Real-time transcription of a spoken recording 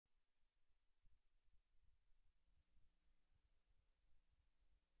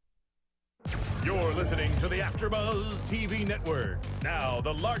You're listening to the AFTERBUZZ TV Network, now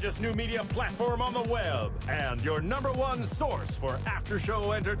the largest new media platform on the web, and your #1 source for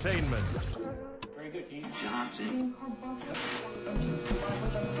after-show entertainment. Very good, Ian Johnson.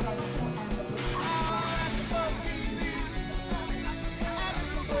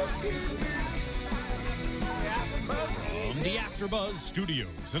 From the AFTERBUZZ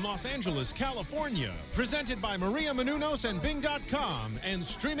Studios in Los Angeles, California, presented by Maria Menounos and Bing.com, and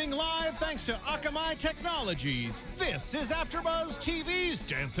streaming live thanks to Akamai Technologies, this is AFTERBUZZ TV's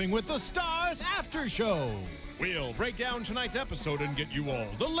Dancing with the Stars After Show. We'll break down tonight's episode and get you all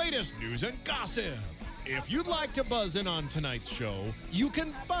the latest news and gossip. If you'd like to buzz in on tonight's show, you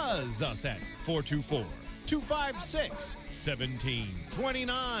can buzz us at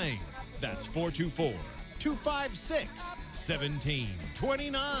 424-256-1729. That's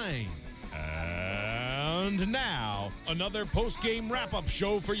 424-256-1729. And now, another post-game wrap-up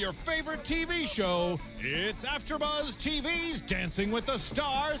show for your favorite TV show. It's AFTERBUZZ TV's Dancing with the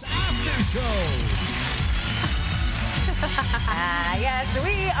Stars After Show. Yes,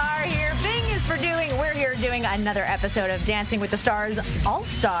 we are here. We're here doing another episode of Dancing with the Stars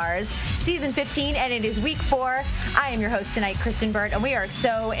All-Stars, Season 15, and it is Week 4. I am your host tonight, Kristyn Burtt, and we are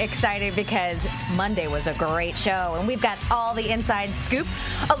so excited because Monday was a great show, and we've got all the inside scoop,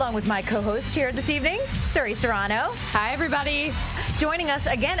 along with my co-host here this evening, Suri Serano. Hi, everybody. Joining us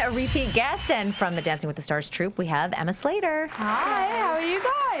again, a repeat guest, and from the Dancing with the Stars troupe, we have Emma Slater. Hi, how are you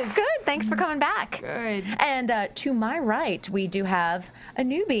guys? Good, thanks for coming back. Good. And to my right, we do have a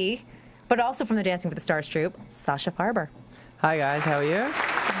newbie, but also from the Dancing with the Stars troupe, Sasha Farber. Hi guys, how are you?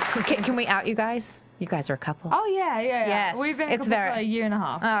 Can we out you guys? You guys are a couple. Oh, yeah. Yes, We've been a couple for a year and a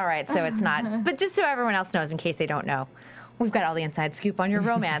half. All right, so it's not. But just so everyone else knows, in case they don't know, we've got all the inside scoop on your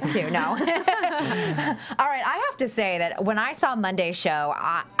romance, too. No. All right, I have to say that when I saw Monday's show,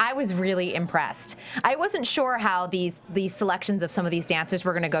 I was really impressed. I wasn't sure how these selections of some of these dancers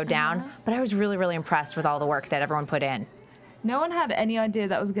were going to go down, but I was really, really impressed with all the work that everyone put in. No one had any idea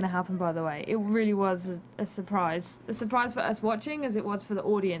that was going to happen, by the way. It really was a surprise. A surprise for us watching as it was for the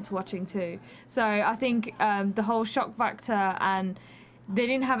audience watching, too. So I think the whole shock factor, and they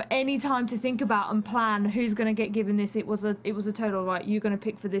didn't have any time to think about and plan who's going to get given this. It was a total, right, you're going to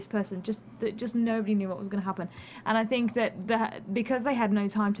pick for this person. Just nobody knew what was going to happen. And I think that because they had no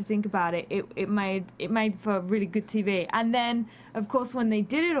time to think about it, it made for really good TV. And then, of course, when they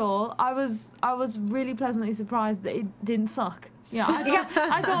did it all, I was really pleasantly surprised that it didn't suck. Yeah,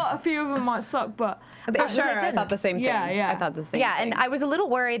 I thought a few of them might suck, but For sure, I thought the same thing. Yeah. I thought the same thing. Yeah, and I was a little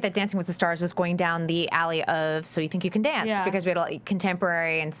worried that Dancing with the Stars was going down the alley of So You Think You Can Dance, because we had like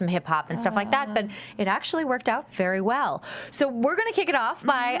contemporary and some hip-hop and stuff like that, but it actually worked out very well. So we're going to kick it off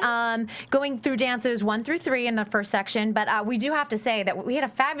by going through dances 1 through 3 in the first section, but we do have to say that we had a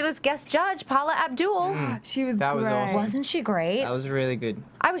fabulous guest judge, Paula Abdul. She was That was great. awesome. Wasn't she great? That was really good.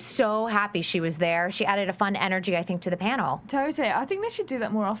 I was so happy she was there. She added a fun energy, I think, to the panel. Totally. I think they should do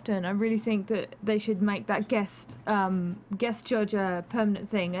that more often. I really think that they should make that guest judge a permanent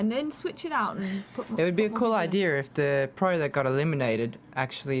thing and then switch it out. And It would be a cool idea if the pro that got eliminated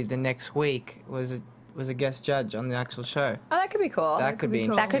actually the next week was a guest judge on the actual show. Oh, that could be cool. That could be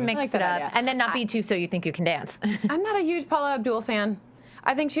cool. That could interesting. mix I it like up. that idea. And then not be too So You Think You Can Dance. I'm not a huge Paula Abdul fan.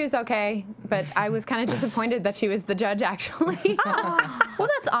 I think she was okay, but I was kind of disappointed that she was the judge, actually. Well,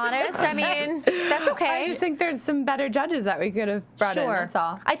 that's honest. I mean, that's okay. I just think there's some better judges that we could have brought in, that's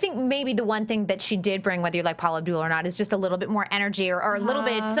all. I think maybe the one thing that she did bring, whether you like Paula Abdul or not, is just a little bit more energy or a little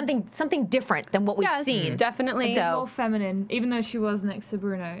bit something different than what we've seen. Definitely. So- more feminine, even though she was next to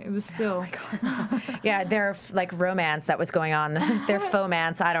Bruno. It was still. Yeah, their like romance that was going on, their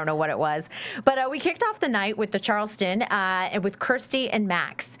faux-mance, I don't know what it was. But we kicked off the night with the Charleston with Kirsty and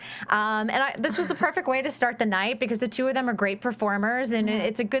Max. This was the perfect way to start the night because the two of them are great performers and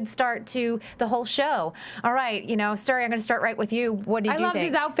it's a good start to the whole show. All right, Suri, I'm going to start right with you. What did you think? I loved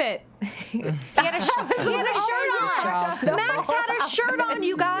his outfit. He had a shirt on. Max had a shirt on,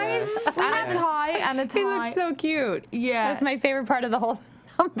 you guys. And a tie, and a tie. He looked so cute. Yeah. That's my favorite part of the whole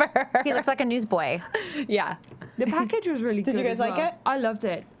number. He looks like a newsboy. Yeah. The package was really good. Did you guys as like well. it? I loved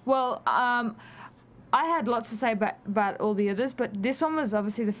it. Well, I had lots to say about all the others, but this one was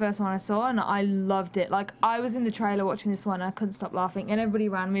obviously the first one I saw, and I loved it. Like, I was in the trailer watching this one, and I couldn't stop laughing, and everybody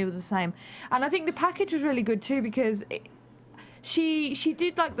around me was the same. And I think the package was really good, too, because she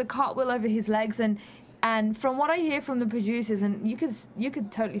did, like, the cartwheel over his legs, and from what I hear from the producers, and you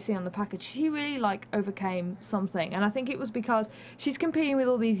could totally see on the package, she really, like, overcame something. And I think it was because she's competing with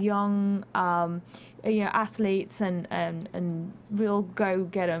all these young athletes and real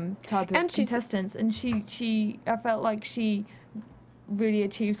go-get-'em type of contestants. And I felt like she really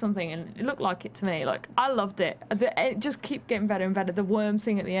achieve something, and it looked like it to me. Like, I loved it. It just keeps getting better and better. The worm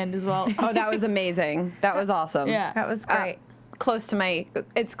thing at the end as well. Oh, that was amazing. That was awesome. Yeah. That was great.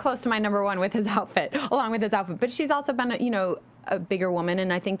 It's close to my number one with his outfit, along with his outfit. But she's also been, a bigger woman,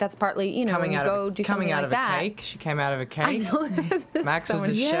 and I think that's partly, when you go do something like that. Coming out of a cake. She came out of a cake. I know. Max was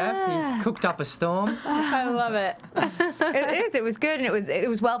the chef. He cooked up a storm. I love it. It is. It was good, and it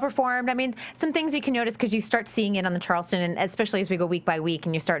was well performed. I mean, some things you can notice because you start seeing it on the Charleston, and especially as we go week by week,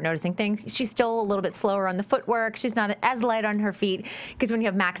 and you start noticing things. She's still a little bit slower on the footwork. She's not as light on her feet because when you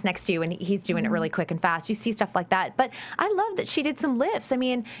have Max next to you and he's doing it really quick and fast, you see stuff like that. But I love that she did some lifts. I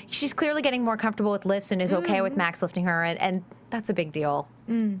mean, she's clearly getting more comfortable with lifts and is okay with Max lifting her, and that's a big deal.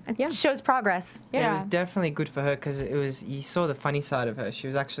 It shows progress. Yeah, it was definitely good for her because you saw the funny side of her. She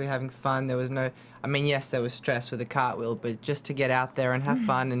was actually having fun. There was no, I mean, yes, there was stress with the cartwheel, but just to get out there and have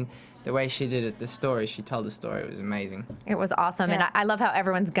fun, and the way she did it, she told the story, it was amazing. It was awesome, and I love how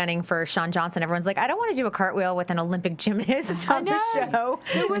everyone's gunning for Shawn Johnson. Everyone's like, I don't want to do a cartwheel with an Olympic gymnast on the show.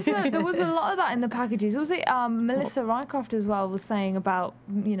 There was a lot of that in the packages. Was it Melissa Rycroft as well was saying about,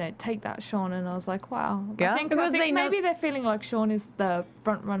 take that, Shawn, and I was like, wow. Yeah. I think maybe they're feeling like Shawn is the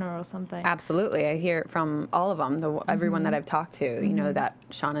front runner or something. Absolutely. I hear it from all of them, everyone that I've talked to, that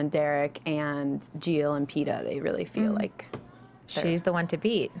Shawn and Derek and Jill and Peta, they really feel like she's the one to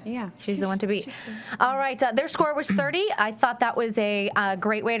beat. Yeah. She's the one to beat. All right. Their score was 30. I thought that was a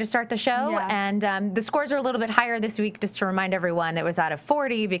great way to start the show. Yeah. And the scores are a little bit higher this week, just to remind everyone. It was out of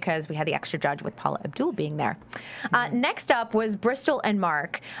 40 because we had the extra judge with Paula Abdul being there. Next up was Bristol and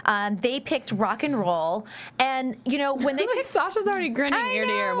Mark. They picked Rock and Roll. And, when they picked... Sasha's already grinning ear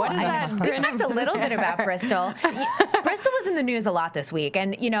to ear. What is that? We talked a little bit about Bristol. Bristol was in the news a lot this week.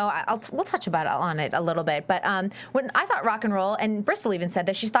 And, we'll touch on it a little bit. But when I thought Rock and Roll... And Bristol even said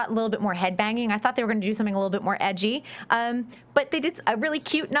that she thought a little bit more headbanging. I thought they were going to do something a little bit more edgy. But they did a really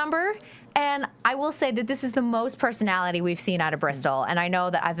cute number. And I will say that this is the most personality we've seen out of Bristol. And I know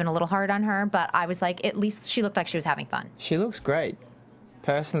that I've been a little hard on her, but I was like, at least she looked like she was having fun. She looks great,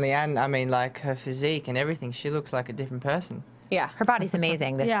 personally. And, I mean, like, her physique and everything, she looks like a different person. Yeah. Her body's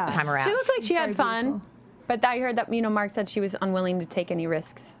amazing this time around. She looked like she had fun. Beautiful. But I heard that, Mark said she was unwilling to take any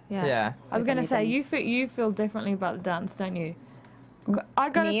risks. Yeah. I was going to say, you feel differently about the dance, don't you? I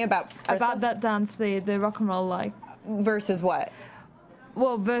got about that dance, the rock and roll, like versus what?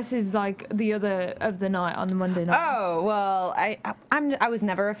 Well, versus like the other of the night on the Monday night. Oh well, I was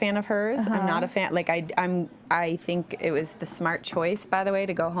never a fan of hers. I'm not a fan. Like I think it was the smart choice, by the way,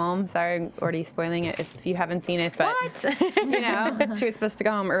 to go home. Sorry, I'm already spoiling it if you haven't seen it. But what? She was supposed to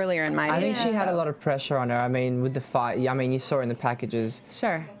go home earlier in my. I think she had a lot of pressure on her. I mean, with the fight. I mean, you saw in the packages.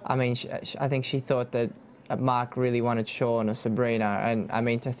 Sure. I mean, I think she thought that Mark really wanted Shawn or Sabrina, and I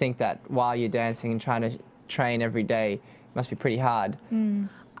mean, to think that while you're dancing and trying to train every day must be pretty hard.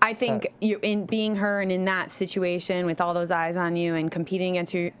 I think you in being her and in that situation with all those eyes on you and competing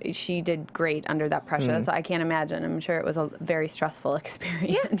against you, she did great under that pressure. So I can't imagine. I'm sure it was a very stressful experience.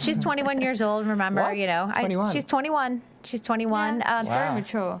 Yeah, she's 21 years old. Remember, What? 21. She's 21. She's 21. Yeah, very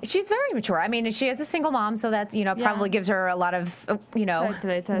mature. She's very mature. I mean, she is a single mom, so that probably gives her a lot of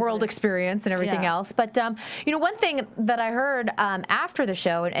Totally. world experience and everything else. But one thing that I heard after the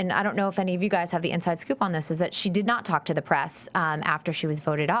show, and I don't know if any of you guys have the inside scoop on this, is that she did not talk to the press after she was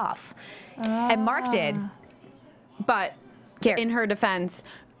voted off, and Mark did. But in her defense,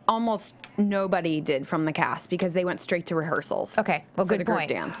 almost nobody did from the cast because they went straight to rehearsals. Okay, well, good the group point.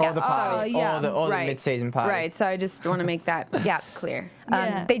 dance. Or the party, or the mid-season party. Right, so I just want to make that clear.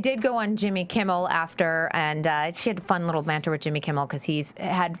 They did go on Jimmy Kimmel after, and she had a fun little banter with Jimmy Kimmel because he's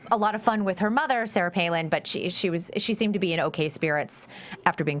had a lot of fun with her mother, Sarah Palin, but she seemed to be in okay spirits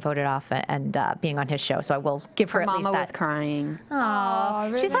after being voted off and being on his show. So I will give her at least that. Mama was crying. Oh,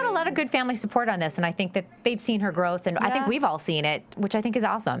 really? She's had a lot of good family support on this, and I think that they've seen her growth, and I think we've all seen it, which I think is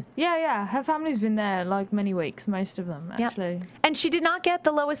awesome. Yeah. Her family's been there like many weeks, most of them actually. Yep. And she did not get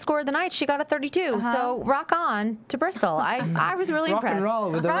the lowest score of the night. She got a 32. So rock on to Bristol. I was really impressed. Rock and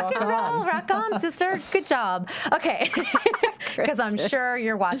roll with the rock on. Rock on, sister. Good job. Okay. Because I'm sure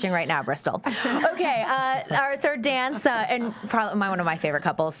you're watching right now, Bristol. Okay, our third dance, and probably one of my favorite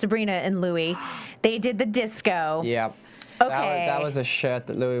couples, Sabrina and Louis. They did the disco. Yep. Okay. That was a shirt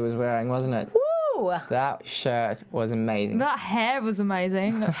that Louis was wearing, wasn't it? Woo! That shirt was amazing. That hair was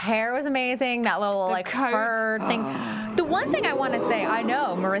amazing. Hair was amazing. That little like fur thing. The one thing I want to say, I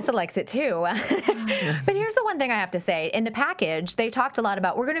know Marissa likes it too, but here's the one thing I have to say. In the package, they talked a lot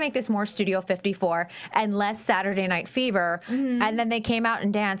about we're going to make this more Studio 54 and less Saturday Night Fever, and then they came out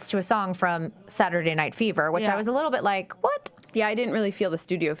and danced to a song from Saturday Night Fever, which I was a little bit like, what? Yeah, I didn't really feel the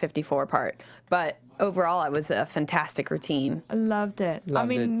Studio 54 part, but overall, it was a fantastic routine. I loved it.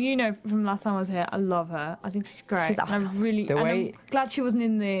 Loved it. You know, from last time I was here, I love her. I think she's great. She's awesome. I'm glad she wasn't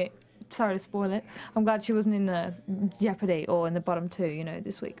in the. Sorry to spoil it. I'm glad she wasn't in the Jeopardy or in the bottom 2, you know,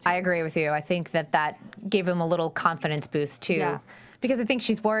 this week. I agree with you. I think that gave him a little confidence boost, too. Yeah. Because I think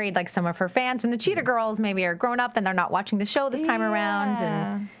she's worried, like, some of her fans from the Cheetah Girls maybe are grown up and they're not watching the show this time around.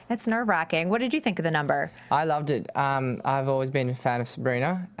 And it's nerve-wracking. What did you think of the number? I loved it. I've always been a fan of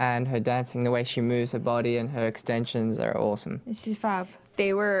Sabrina, and her dancing, the way she moves her body and her extensions are awesome. She's fab.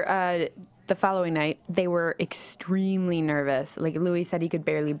 They were... the following night, they were extremely nervous. Like, Louis said he could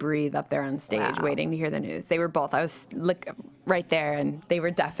barely breathe up there on stage waiting to hear the news. They were both. I was right there, and they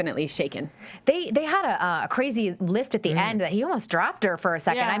were definitely shaken. They had a crazy lift at the end that he almost dropped her for a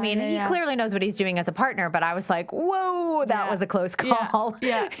second. I mean, he clearly knows what he's doing as a partner, but I was like, whoa, that was a close call.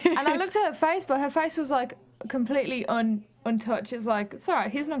 Yeah. And I looked at her face, but her face was, like, completely untouched. It's like, it's all right,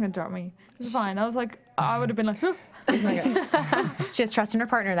 he's not going to drop me. It's fine. I was like, I would have been like, huh. She has trust in her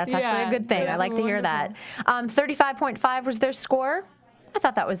partner. That's actually a good thing. I like to hear that. 35.5 was their score. I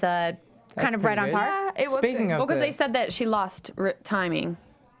thought that was kind of right on par. Yeah, it was Speaking of because they said that she lost timing.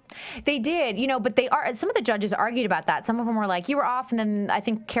 They did, you know, but some of the judges argued about that. Some of them were like, you were off, and then I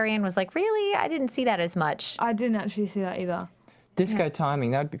think Carrie-Anne was like, really? I didn't see that as much. I didn't actually see that either. Disco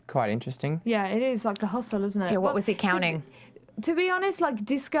timing, that would be quite interesting. Yeah, it is like the hustle, isn't it? Yeah, what was he counting? To be honest, like,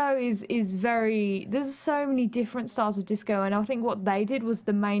 disco is very... There's so many different styles of disco, and I think what they did was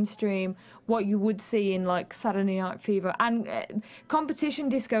the mainstream, what you would see in, like, Saturday Night Fever. And competition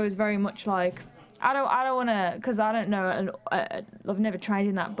disco is very much like... I don't want to... Because I don't know... I've never trained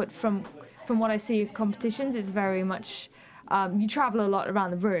in that, but from what I see in competitions, it's very much... you travel a lot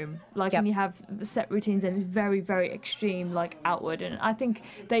around the room, like, and you have set routines, and it's very, very extreme, like, outward. And I think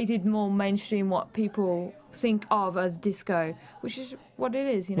they did more mainstream what people think of as disco, which is what it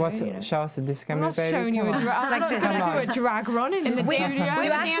is, you know. Show us a disco I'm move, baby. showing you a drag. I'm not going to do a drag run in the studio.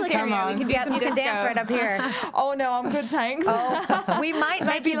 You actually you can dance right up here. Oh no, I'm good, thanks. We might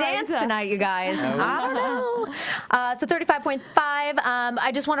make you dance tonight, you guys. I don't know. So 35.5.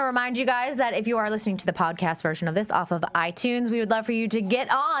 I just want to remind you guys that if you are listening to the podcast version of this off of iTunes, we would love for you to get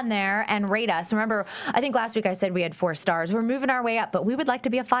on there and rate us. Remember, I think last week I said we had 4 stars. We're moving our way up, but we would like to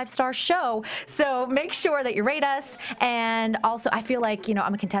be a 5-star show. So make sure that you rate us. And also, I feel like, you know,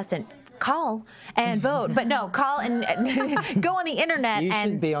 I'm a contestant. Call and vote. But no, call and go on the internet. You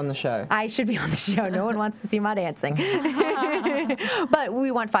should be on the show. I should be on the show. No one wants to see my dancing. But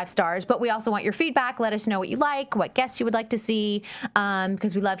we want 5 stars. But we also want your feedback. Let us know what you like, what guests you would like to see,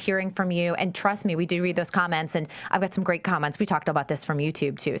 because we love hearing from you. And trust me, we do read those comments. And I've got some great comments. We talked about this from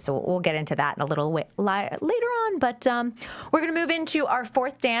YouTube, too. So we'll get into that in a little later on. But we're going to move into our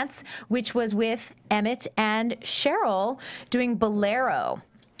 4th dance, which was with Emmett and Cheryl doing Bolero.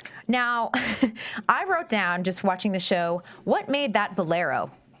 Now, I wrote down, just watching the show, what made that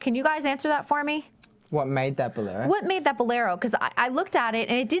Bolero? Can you guys answer that for me? What made that Bolero? What made that Bolero? Because I looked at it,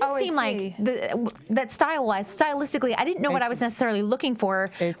 and it didn't seem like that stylistically, I didn't know what I was necessarily looking for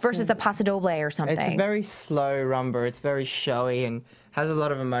versus a paso doble or something. It's a very slow rumba. It's very showy and has a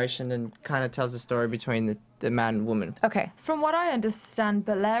lot of emotion and kind of tells a story between the man and woman. Okay. From what I understand,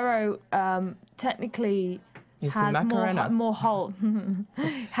 Bolero technically... has more hold.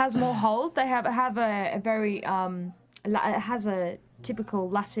 Has more hold. They have a very it has a typical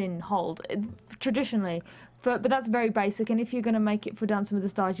Latin hold traditionally, but that's very basic. And if you're going to make it for Dancing with the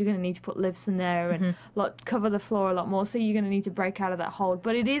Stars, you're going to need to put lifts in there and like cover the floor a lot more. So you're going to need to break out of that hold.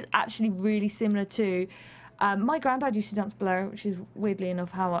 But it is actually really similar to. My granddad used to dance Bolero, which is weirdly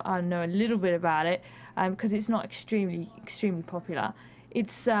enough how I know a little bit about it, because it's not extremely popular.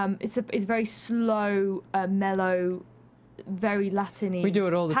 It's very slow, mellow, very Latin-y. We do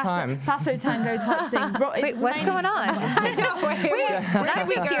it all the time. Paso tango type thing. Wait, what's going on? Did I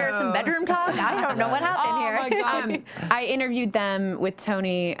just hear some bedroom talk? I don't know what happened here. My God. I interviewed them with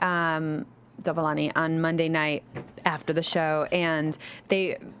Tony Dovolani on Monday night after the show, and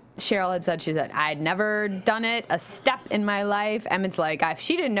Cheryl had said, I'd never done it a step in my life. Emmett's like, if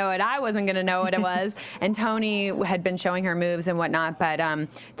she didn't know it, I wasn't going to know what it was. And Tony had been showing her moves and whatnot. But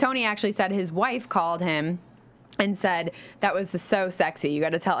Tony actually said his wife called him and said, that was so sexy. You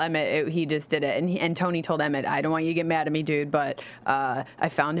got to tell Emmett he just did it. And Tony told Emmett, I don't want you to get mad at me, dude, but I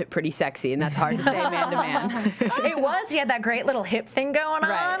found it pretty sexy. And that's hard to say man to man. It was. He had that great little hip thing going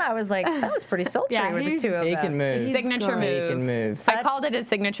on. I was like, that was pretty sultry with the 2 of them. He can move. Signature move. He can move. I called it his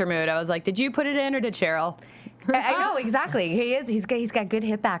signature move. I was like, did you put it in or did Cheryl? I know, exactly. He is. He's got good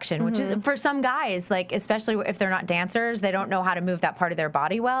hip action, which is for some guys, like especially if they're not dancers, they don't know how to move that part of their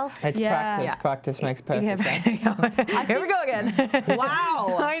body well. It's practice. Yeah. Practice makes perfect. Here we go again.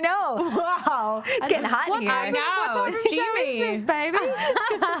 Wow. I know. Wow. It's getting hot in here. I know. What type of show is this, baby?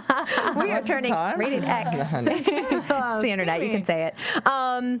 We are turning rated X. It's the internet. You can say it.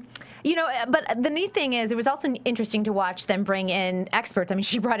 You know, but the neat thing is, it was also interesting to watch them bring in experts. I mean,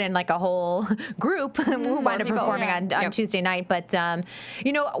 she brought in like a whole group who wound up performing on Tuesday night. But,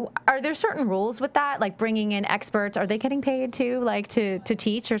 you know, are there certain rules with that, like bringing in experts? Are they getting paid too, like to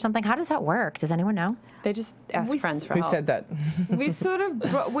teach or something? How does that work? Does anyone know? They just ask friends for Who help. said that? We sort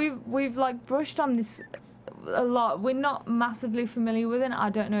of we've like brushed on this a lot. We're not massively familiar with it.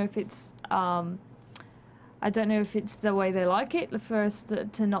 I don't know if it's the way they like it for us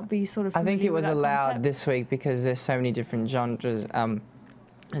to not be sort of. I think it was with that allowed concept. this week because there's so many different genres and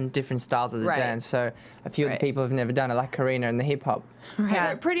different styles of the dance. So a few of the people have never done it, like Karina and the hip hop.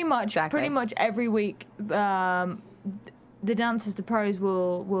 Yeah, pretty much. Exactly. Pretty much every week, the dancers, the pros,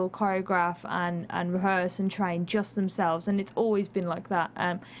 will choreograph and rehearse and train just themselves, and it's always been like that.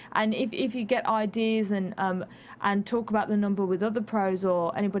 And if you get ideas and talk about the number with other pros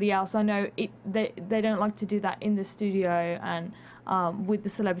or anybody else, I know they don't like to do that in the studio and with the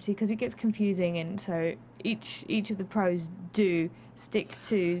celebrity because it gets confusing, and so each of the pros do stick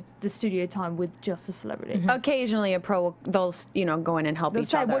to the studio time with just the celebrity. Occasionally, a pro they'll go in and help They'll each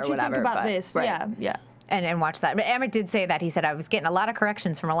say, other "What or do you whatever. think about but- this?" Right. Yeah. And watch that. But Emmett did say that. He said, I was getting a lot of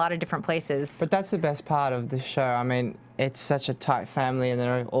corrections from a lot of different places. But that's the best part of the show. I mean, it's such a tight family and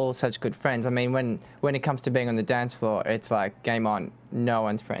they're all such good friends. I mean, when it comes to being on the dance floor, it's like game on, no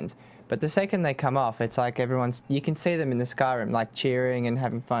one's friends. But the second they come off, it's like you can see them in the sky room, like cheering and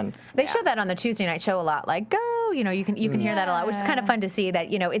having fun. They show that on the Tuesday night show a lot, like, go, you know, you can hear that a lot, which is kind of fun to see that,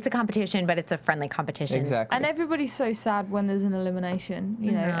 you know, it's a competition, but it's a friendly competition. Exactly. And everybody's so sad when there's an elimination,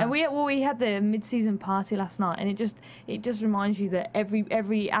 you know. And we had the mid-season party last night, and it just reminds you that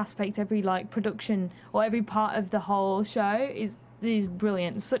every aspect, every like production or every part of the whole show is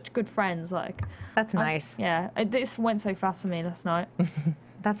brilliant. Such good friends, like. That's nice. This went so fast for me last night.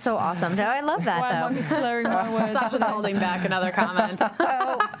 That's so awesome. So I love that, Why am I slurring my words? Sasha's holding back another comment.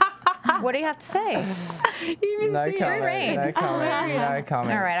 What do you have to say? No comment. reign. No comment. No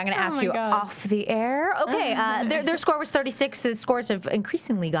comment. All right, I'm going to ask my you God. off the air. Okay, their score was 36. The scores have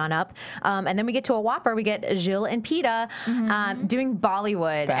increasingly gone up. And then we get to a whopper. We get Jill and Peta doing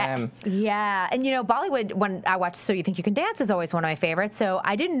Bollywood. Bam. Yeah, and you know, Bollywood, when I watch So You Think You Can Dance, is always one of my favorites. So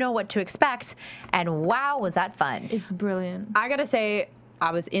I didn't know what to expect. And wow, was that fun. It's brilliant. I gotta say, I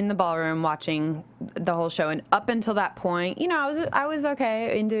was in the ballroom watching the whole show, and up until that point, you know, I was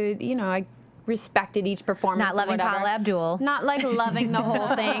okay into, you know, I respected each performance. Not loving or whatever. Paula Abdul. Not like loving the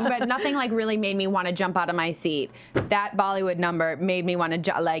whole thing, but nothing like really made me want to jump out of my seat. That Bollywood number made me want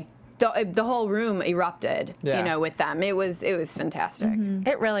to like. The whole room erupted, you know, with them. It was fantastic.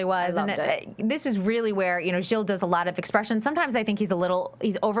 It really was, I and loved it. This is really where, you know, Jill does a lot of expression. Sometimes I think he's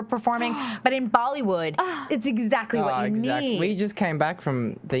overperforming, but in Bollywood, it's exactly what you need. We just came back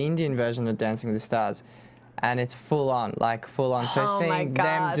from the Indian version of Dancing with the Stars, and it's full on. So Oh my seeing them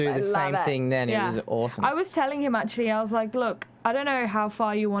gosh, do I the same love it. thing then, Yeah. it was awesome. I was telling him actually, I was like, look, I don't know how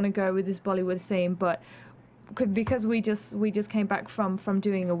far you want to go with this Bollywood theme, but because we just came back from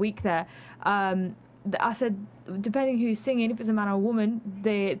doing a week there, I said, depending who's singing, if it's a man or a woman,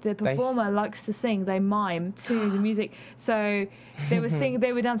 the performer likes to sing. They mime to the music. So they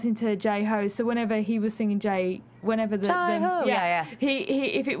were dancing to Jai Ho. So whenever he was singing Jai, whenever Jai Ho. Yeah. he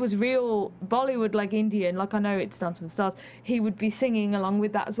if it was real Bollywood, like Indian, like I know it's Dancing with the Stars, he would be singing along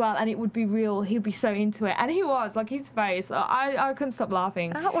with that as well, and it would be real. He'd be so into it, and he was like his face. I couldn't stop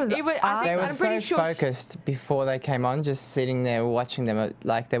laughing. That was I think, They were I'm pretty so sure focused before they came on, just sitting there watching them,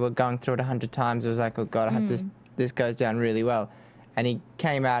 like they were going through it 100 times. It was like, oh God, I hope this goes down really well. And he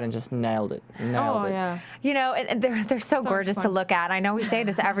came out and just nailed it. Oh yeah. You know, and they're so gorgeous to fun. look at. I know we say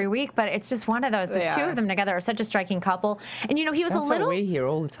this every week, but it's just one of those. The They two are. of them together are such a striking couple. And you know, he was That's a little what we hear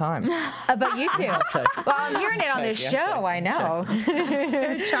all the time. about you two. Well, I'm hearing it on this Yeah, show. sure, I know.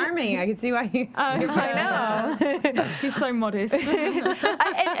 You're charming. I can see why you. I know. He's so modest.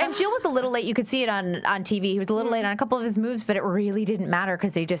 and Jill was a little late. You could see it on TV. He was a little late on a couple of his moves, but it really didn't matter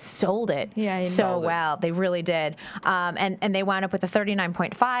because they just sold it Yeah, he so nailed it. well. They really did. And they wound up with a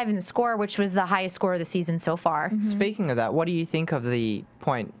 39.5 in the score, which was the highest score of the season so far. Speaking of that, what do you think of the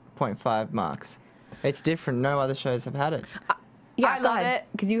 0.5 marks? It's different. No other shows have had it. Yeah, Yeah, I go love ahead. it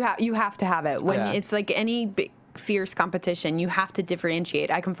because you have to have it when Yeah. it's like any fierce competition, you have to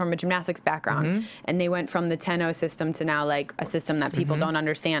differentiate. I come from a gymnastics background, and they went from the 10-0 system to now like a system that people don't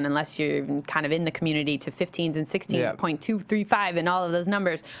understand unless you're even kind of in the community, to 15s and 16s, 0.235 and all of those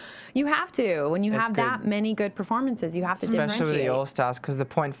numbers. You have to. When you have that many good performances, you have to differentiate. Especially with the All-Stars, because the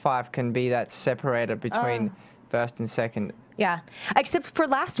 0.5 can be that separator between first and second. Yeah, except for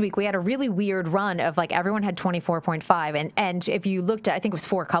last week, we had a really weird run of like everyone had 24.5, and if you looked at, I think it was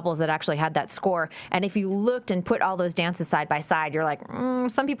 4 couples that actually had that score, and if you looked and put all those dances side by side, you're like,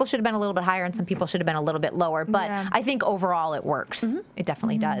 some people should have been a little bit higher and some people should have been a little bit lower, but I think overall it works. It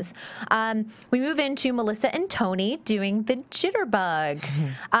definitely does. We move into Melissa and Tony doing the jitterbug.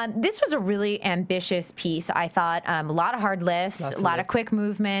 This was a really ambitious piece, I thought. A lot of hard lifts, a lot of quick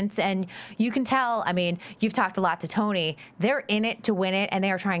movements, and you can tell, I mean, you've talked a lot to Tony. They're in it to win it, and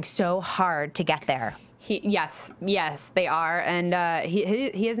they are trying so hard to get there. Yes, they are, and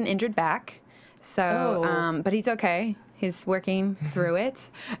he has an injured back, so but he's okay. He's working through it,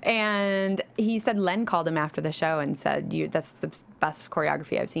 and he said Len called him after the show and said, "That's the best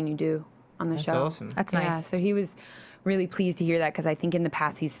choreography I've seen you do on the show." That's awesome. That's nice. Yeah, so he was really pleased to hear that, because I think in the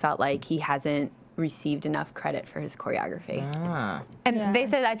past he's felt like he hasn't received enough credit for his choreography. And they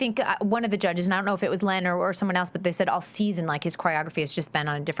said, I think one of the judges, and I don't know if it was Len or someone else, but they said all season, like, his choreography has just been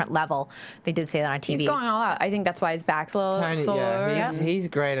on a different level. They did say that on TV. He's going all out. I think that's why his back's a little sore. Yeah, he's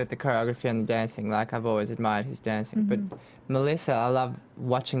great at the choreography and the dancing. Like, I've always admired his dancing. But Melissa, I love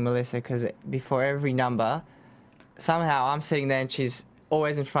watching Melissa, because before every number, somehow I'm sitting there and she's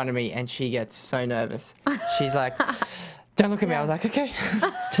always in front of me and she gets so nervous. She's like, don't look at me. I was like, okay,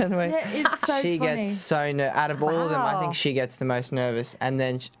 just turn away. Yeah, it's so she funny. gets so out of all of them, I think she gets the most nervous. And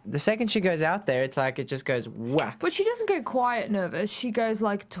then the second she goes out there, it's like it just goes whack. But she doesn't go quiet nervous. She goes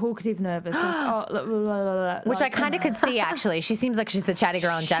like talkative nervous. Like, oh, blah, blah, blah, blah, Which like, I kind of could see, actually. She seems like she's the chatty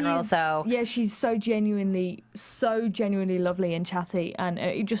girl in general, so... Yeah, she's so genuinely lovely and chatty, and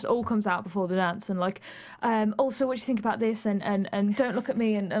it just all comes out before the dance, and like, also, what do you think about this, and don't look at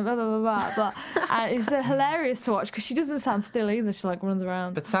me, and blah, blah, blah, blah. But it's hilarious to watch, because she doesn't stand still either. She like runs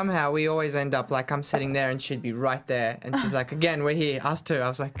around. But somehow we always end up like, I'm sitting there and she'd be right there, and she's like, again, we're here, us too. I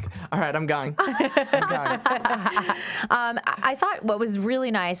was like, all right, I'm going. I thought what was really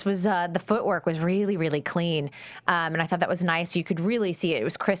nice was the footwork was really, really clean, and I thought that was nice. You could really see it. It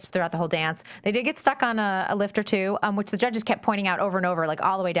was crisp throughout the whole dance. They did get stuck on a lift or two, which the judges kept pointing out over and over, like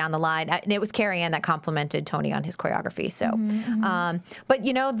all the way down the line. And it was Carrie Ann that complimented Tony on his choreography. So, but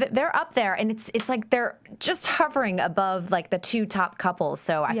you know, they're up there, and it's like they're just hovering above like the 2 top couples.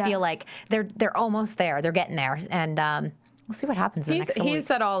 So I feel like they're almost there. They're getting there, and we'll see what happens in the next couple weeks. He's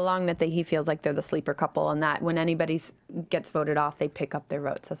said all along that he feels like they're the sleeper couple, and that when anybody gets voted off, they pick up their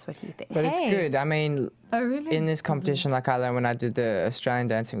votes. That's what he thinks. But it's good. I mean, in this competition, like I learned when I did the Australian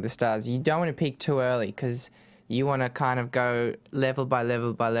Dancing with the Stars, you don't want to peak too early, because you want to kind of go level by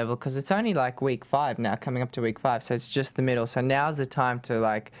level by level, because it's only like week 5 now, coming up to week 5, so it's just the middle. So now's the time to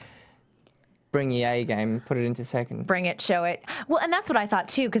like bring your A game, put it into second. Bring it, show it. Well, and that's what I thought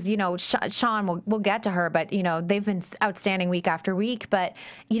too, because, you know, Sean, we'll get to her, but, you know, they've been outstanding week after week. But,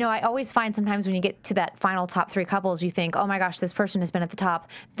 you know, I always find sometimes when you get to that final top 3 couples, you think, oh my gosh, this person has been at the top.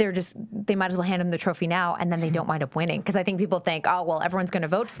 They might as well hand them the trophy now, and then they don't wind up winning. Because I think people think, oh, well, everyone's going to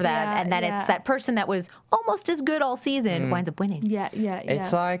vote for that. And then it's that person that was almost as good all season winds up winning.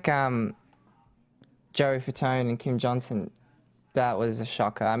 It's like Joey Fatone and Kim Johnson. That was a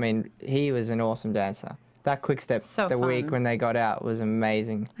shocker. I mean, he was an awesome dancer. That quick step week when they got out was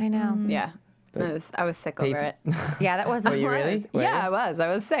amazing. I know. Yeah. I was sick over it. Yeah, that was. Were you really? I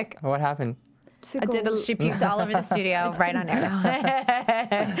was sick. What happened? She puked all over the studio right on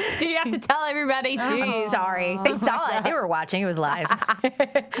air. Did you have to tell everybody? Jeez. I'm sorry. They saw it. They were watching. It was live.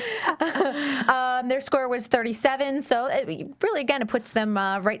 Their score was 37, so really, again, it puts them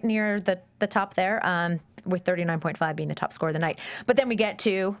right near the top there, with 39.5 being the top score of the night. But then we get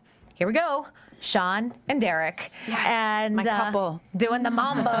to, here we go, Sean and Derek. Yes, and my couple. Doing the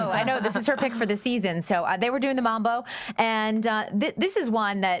mambo. I know this is her pick for the season. So they were doing the mambo. And this is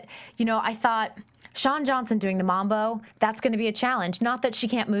one that, you know, I thought, Sean Johnson doing the mambo, that's going to be a challenge. Not that she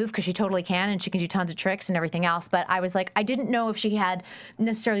can't move, because she totally can, and she can do tons of tricks and everything else, but I was like, I didn't know if she had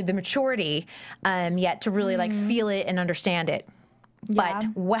necessarily the maturity yet to really like feel it and understand it.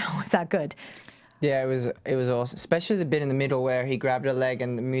 But wow, was that good. Yeah, it was awesome, especially the bit in the middle where he grabbed her leg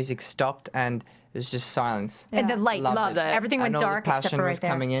and the music stopped and it was just silence. And the light, loved it. Everything went dark except for right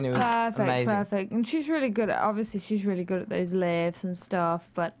there. Coming in, it was amazing. Perfect. And she's really good at, obviously she's really good at those lifts and stuff,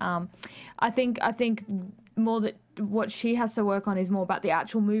 but I think more that what she has to work on is more about the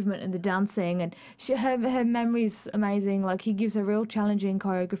actual movement and the dancing, and her memory's amazing. Like, he gives her real challenging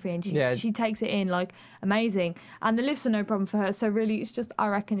choreography, and she takes it in like amazing. And the lifts are no problem for her. So really, it's just, I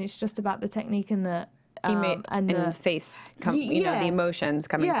reckon it's just about the technique and the and the face, you know, the emotions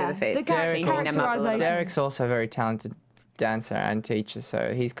coming through the face. Derek's also a very talented dancer and teacher,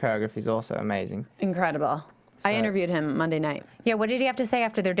 so his choreography is also amazing. Incredible. So. I interviewed him Monday night. Yeah, what did he have to say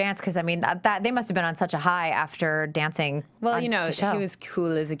after their dance? Because, I mean, that they must have been on such a high after dancing. Well, you know, he was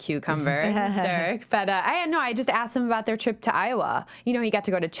cool as a cucumber, Derek. But I just asked him about their trip to Iowa. You know, he got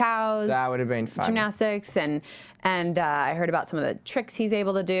to go to Chow's. That would have been fun. Gymnastics, and I heard about some of the tricks he's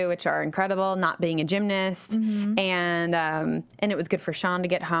able to do, which are incredible, not being a gymnast. And it was good for Sean to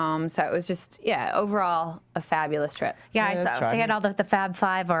get home. So it was just, overall, a fabulous trip. Yeah, I saw. Right. They had all the Fab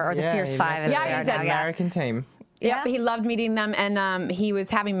Five or the Fierce Five. Yeah, he's an American team. Yeah, he loved meeting them, and he was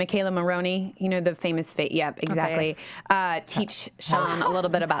having Michaela Maroney, you know, the famous exactly, teach Sean a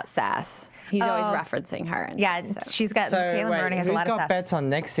little bit about sass. He's always referencing her. And she's got Michaela Maroney has a lot of sass. Who's got bets on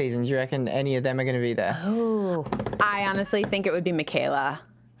next season? Do you reckon any of them are going to be there? Oh, I honestly think it would be Michaela.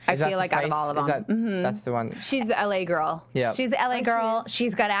 I feel like out of all of them. That's the one. She's the LA girl. Yeah, she's the LA girl.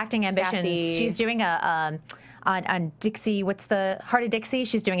 She's got acting ambitions. Sassy. She's doing on Dixie, what's the Heart of Dixie?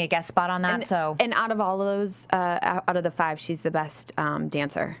 She's doing a guest spot on that. And out of all of those, out of the 5, she's the best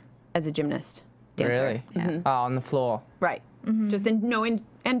dancer as a gymnast. Really? Yeah. On the floor. Right. Just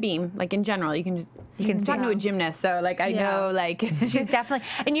and beam, like in general, you can talk to a gymnast. So like I know, like she's definitely.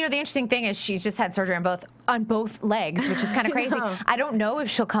 And you know, the interesting thing is she just had surgery on both legs, which is kind of crazy. I don't know if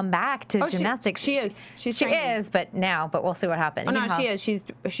she'll come back to gymnastics. She is. She is, but we'll see what happens. Oh no, she is. She's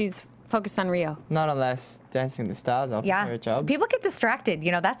focused on Rio. Not unless Dancing with the Stars offers her a job. People get distracted.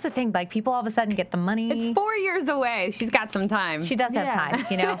 You know, that's the thing. Like, people all of a sudden get the money. It's 4 years away. She's got some time. She does have time,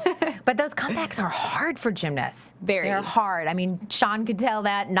 you know. But those comebacks are hard for gymnasts. They're hard. I mean, Sean could tell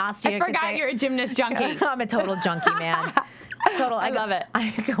that. Nastia I forgot you're a gymnast junkie. I'm a total junkie, man. Total. I love it. I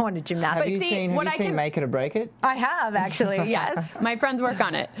go into gymnastics. Have you seen Make It or Break It? I have, actually, yes. My friends work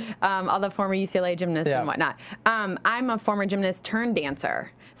on it. All the former UCLA gymnasts and whatnot. I'm a former gymnast turned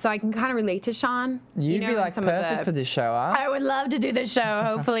dancer. So I can kind of relate to Sean. You'd be like perfect for this show, huh? I would love to do this show,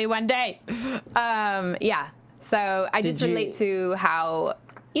 hopefully one day. So I just relate to how,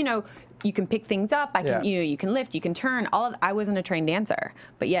 you know, you can pick things up. You can lift, you can turn. I wasn't a trained dancer,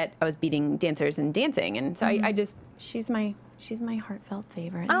 but yet I was beating dancers and dancing, and so she's my heartfelt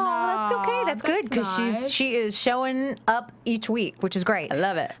favorite. Oh, that's okay. That's good, because she is showing up each week, which is great. I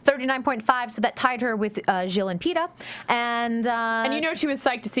love it. 39.5, so that tied her with Gilles and Peta. And you know she was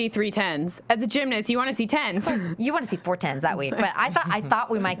psyched to see 3 10s. As a gymnast, you want to see 10s. You want to see 4 10s that week, but I thought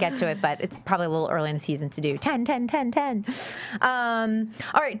we might get to it, but it's probably a little early in the season to do 10, 10, 10, 10. All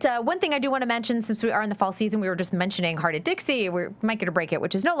right, one thing I do want to mention, since we are in the fall season, we were just mentioning Heart of Dixie. We might get a break it,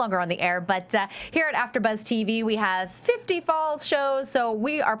 which is no longer on the air, but here at AfterBuzz TV, we have 50 fall shows, so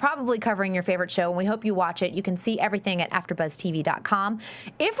we are probably covering your favorite show, and we hope you watch it. You can see everything at AfterBuzzTV.com.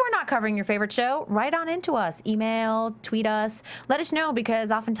 If we're not covering your favorite show, write on into us, email, tweet us, let us know,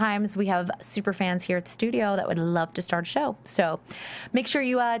 because oftentimes we have super fans here at the studio that would love to start a show. So make sure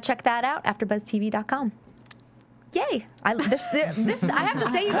you check that out, AfterBuzzTV.com. Yay! I have to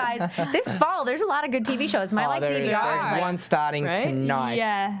say, you guys, this fall there's a lot of good TV shows. My DVR. There's one starting tonight.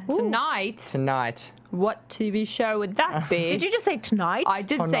 Yeah, tonight. Tonight. What TV show would that be? Did you just say tonight? I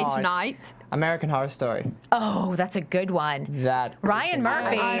did say tonight. American Horror Story. Oh, that's a good one. Ryan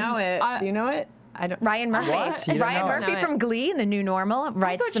Murphy. I know it. Do you know it? I don't. Ryan Murphy. Ryan Murphy from Glee in The New Normal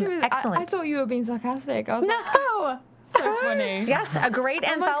writes some excellent. I thought you were being sarcastic. I was no. So funny. Yes, a great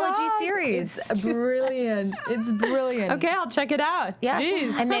anthology series. It's brilliant. It's brilliant. Okay, I'll check it out. Yes.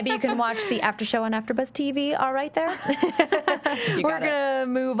 Jeez. And maybe you can watch the after show on AfterBuzz TV. All right there. We're going to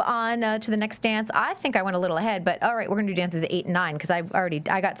move on to the next dance. I think I went a little ahead, but all right, we're going to do dances 8 and 9, because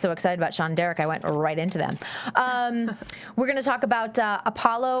I got so excited about Sean and Derek, I went right into them. We're going to talk about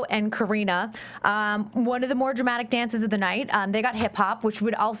Apollo and Karina. One of the more dramatic dances of the night. They got hip hop, which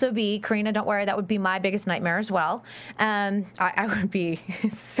would also be, Karina, don't worry, that would be my biggest nightmare as well. I would be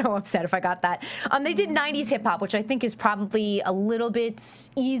so upset if I got that. They did 90s hip hop, which I think is probably a little bit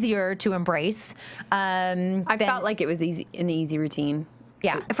easier to embrace. I felt like it was an easy routine.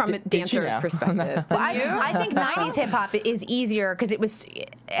 Yeah, from a dancer perspective. Well, I think 90s hip hop is easier because it was,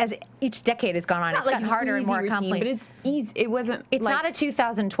 as each decade has gone on, it's gotten harder and more complicated. But it's easy. It wasn't. It's not a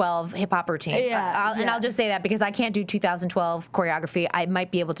 2012 hip hop routine. Yeah, and I'll just say that because I can't do 2012 choreography. I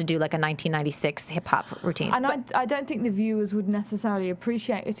might be able to do like a 1996 hip hop routine. And I don't think the viewers would necessarily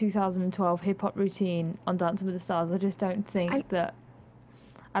appreciate a 2012 hip hop routine on Dancing with the Stars. I just don't think that.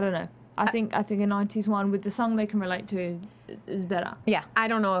 I don't know. I think a 90s one with the song they can relate to is better. Yeah. I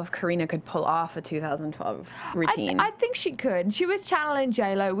don't know if Karina could pull off a 2012 routine. I think she could. She was channeling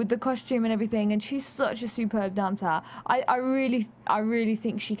J-Lo with the costume and everything, and she's such a superb dancer. I really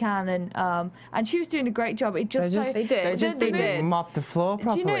think she can, and she was doing a great job. It just they did mop the floor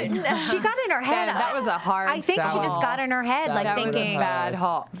properly. She got in her head. that was a hard I think she just got in her head, like that thinking. was a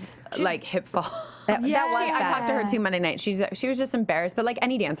bad like hip fall. That was I bad. talked to her too Monday night. She was just embarrassed, but like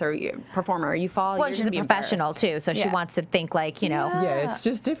any dancer, performer, you fall. Well, you're she's gonna a be professional too, so she Yeah. wants to think like, you know. Yeah, it's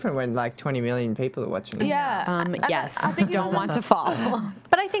just different when like 20 million people are watching it. Yeah. Yes, I think it don't was want to fall.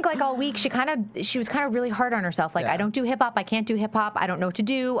 But I think like all week she was kind of really hard on herself. Like, Yeah. I don't do hip hop. I can't do hip hop. I don't know what to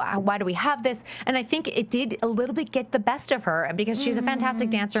do. Why do we have this? And I think it did a little bit get the best of her because she's a fantastic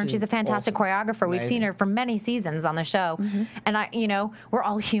dancer and she's a fantastic choreographer. We've seen her for many seasons on the show. And we're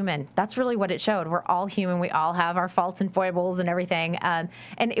all human. That's really what it showed. We're all human. We all have our faults and foibles and everything. And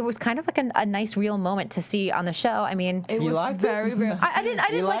it was kind of like a nice real moment to see on the show. I mean, It was liked it? very real. I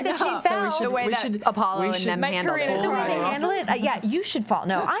didn't like that she fell. The way that Apollo and them make handled Karina it. The way cry. they handle it, yeah, you should fall.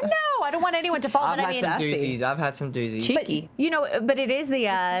 No, I know. I don't want anyone to fall. I've but I had mean, some doozies. I've had some doozies. Cheeky. but it is the.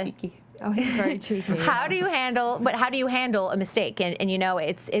 Cheeky. Oh, he's very cheeky. How do you handle a mistake? And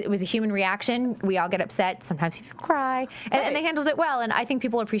it was a human reaction. We all get upset. Sometimes people cry, and they handled it well. And I think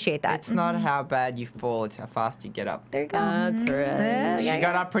people appreciate that. It's not how bad you fall; it's how fast you get up. There you go. That's right. She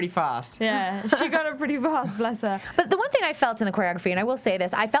got up pretty fast. Yeah, she got up pretty fast, bless her. But the one thing I felt in the choreography, and I will say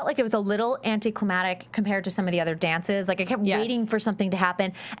this, I felt like it was a little anticlimactic compared to some of the other dances. Like I kept waiting for something to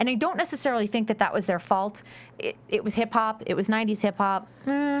happen, and I don't necessarily think that was their fault. It was hip hop. It was 90s hip hop.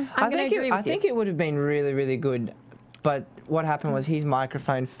 I think it would have been really, really good, but what happened was his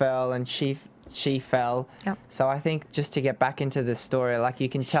microphone fell and she fell. Yep. So I think just to get back into the story, like you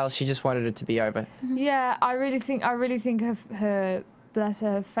can tell, she just wanted it to be over. Yeah, I really think her bless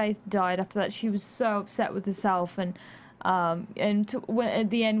her faith died after that. She was so upset with herself, and at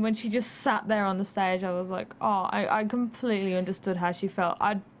the end when she just sat there on the stage, I was like, oh, I completely understood how she felt.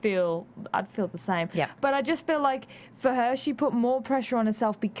 I'd feel the same. Yeah. But I just feel like for her, she put more pressure on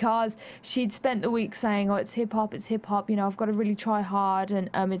herself because she'd spent the week saying, oh, it's hip hop, I've got to really try hard, and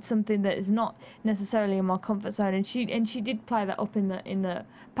it's something that is not necessarily in my comfort zone. And she did play that up in the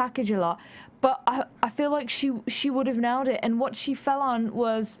package a lot. But I feel like she would have nailed it. And what she fell on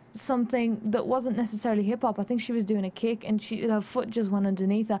was something that wasn't necessarily hip hop. I think she was doing a kick and her foot just went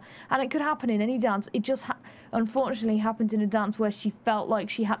underneath her. And it could happen in any dance. It just unfortunately happened in a dance where she felt like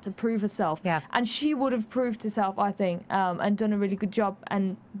she had to prove herself. Yeah. And she would have proved herself, I think, and done a really good job.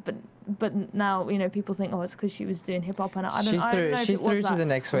 But now, people think, oh, it's because she was doing hip hop, and I don't know. If She's it was through to that. the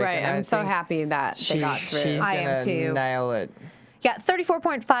next week. Right. and I I'm so think happy that they got through. She's I am too. gonna nail it. Yeah,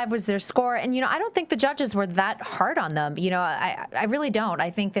 34.5 was their score. And, I don't think the judges were that hard on them. I really don't. I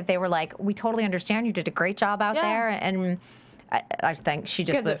think that they were like, we totally understand. You did a great job out there. And I think she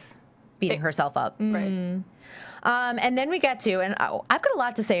just was beating herself up. Right. And then we get to, and I've got a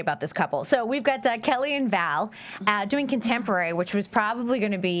lot to say about this couple. So we've got Kelly and Val doing contemporary, which was probably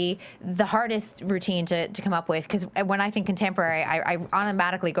going to be the hardest routine to come up with. Because when I think contemporary, I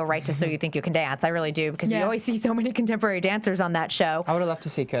automatically go right to So You Think You Can Dance. I really do, because we always see so many contemporary dancers on that show. I would have loved to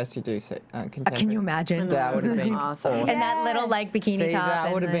see Kirsty do contemporary. Can you imagine? That would have been Awesome. awesome. And that little bikini See, top. that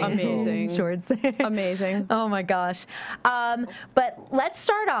and would have the been amazing. Shorts. Amazing. Oh my gosh. But let's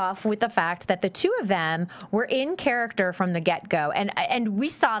start off with the fact that the two of them were in character from the get-go. And we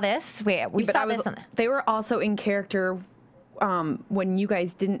saw this. We saw this. They were also in character when you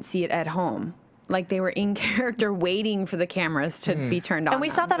guys didn't see it at home. Like they were in character waiting for the cameras to be turned on. And we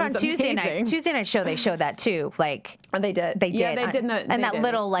saw that on Tuesday night. amazing. Tuesday night show, they showed that too. Like They did. They did. Yeah, they did. And that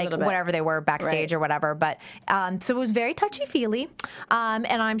little, like, bit. whatever they were backstage Right. or whatever. But so it was very touchy-feely. And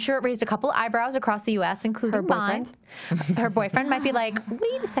I'm sure it raised a couple eyebrows across the U.S., including Her mine. Her boyfriend might be like,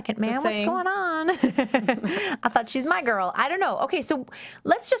 wait a second, man, what's saying. going on? I thought she's my girl. I don't know. Okay, so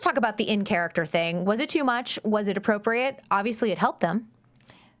let's just talk about the in-character thing. Was it too much? Was it appropriate? Obviously, it helped them.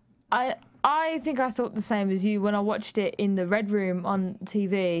 I think I thought the same as you when I watched it in the Red Room on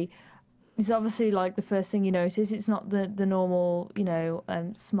TV. It's obviously like the first thing you notice. It's not the normal,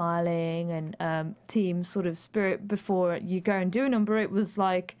 smiling and team sort of spirit before you go and do a number. It was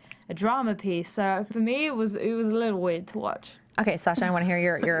like a drama piece. So for me, it was a little weird to watch. Okay, Sasha, I want to hear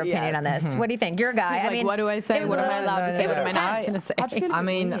your opinion on this. What do you think? You're a guy. He's like, what do I say? it was What a am I little- allowed to say? it was What am I not intense. going to say? I'd feel a I bit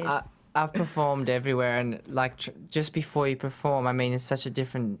mean, weird. I've performed everywhere, and like just before you perform, I mean, it's such a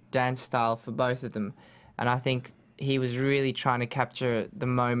different dance style for both of them, and I think he was really trying to capture the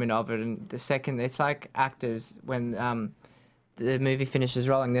moment of it. And the second, it's like actors when the movie finishes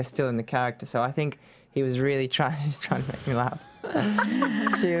rolling, they're still in the character. So I think he was really trying to make me laugh.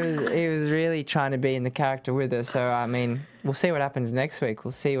 He was really trying to be in the character with her. So I mean, we'll see what happens next week.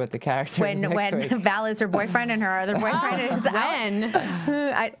 We'll see what the character is next week. When Val is her boyfriend and her other boyfriend is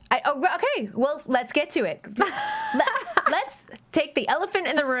out. Okay, well, let's get to it. Let's take the elephant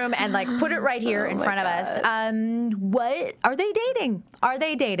in the room and like put it right here in front of us. What are they dating? Are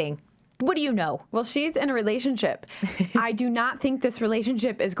they dating? What do you know? Well, she's in a relationship. I do not think this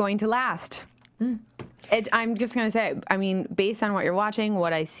relationship is going to last. I'm just going to say, I mean, based on what you're watching,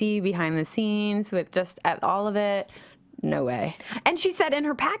 what I see behind the scenes with just all of it, no way. And she said in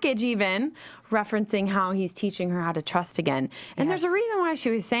her package even, referencing how he's teaching her how to trust again. And there's a reason why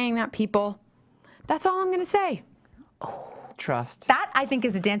she was saying that, people. That's all I'm going to say. Trust. That, I think,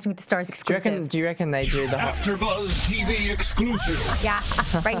 is a Dancing with the Stars exclusive. Do you reckon they do the AfterBuzz TV exclusive? Yeah,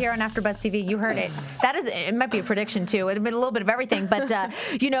 right here on AfterBuzz TV. You heard it. That is, it might be a prediction too. It'd been a little bit of everything, but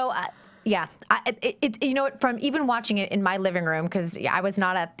you know, yeah, you know, from even watching it in my living room, because I was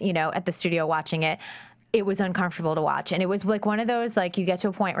not at the studio watching it. It was uncomfortable to watch, and it was like one of those, like, you get to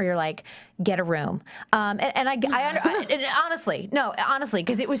a point where you're like, get a room. Honestly,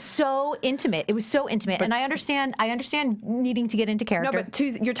 because it was so intimate. It was so intimate, and I understand needing to get into character. No, but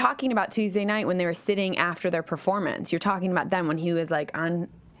you're talking about Tuesday night when they were sitting after their performance. You're talking about them when he was like on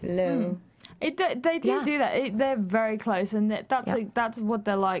hello. They do that. They're very close, and that's what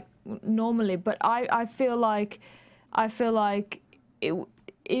they're like normally. But I feel like it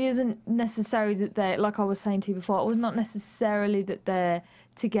isn't necessarily that they're, like I was saying to you before, it was not necessarily that they're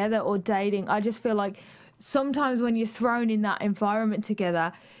together or dating. I just feel like sometimes when you're thrown in that environment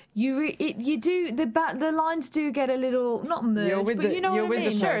together, the lines do get a little, not merged, but you know what I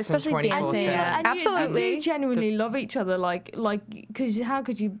mean? Sure, especially dancing. Yeah, absolutely. And do genuinely love each other, like, because how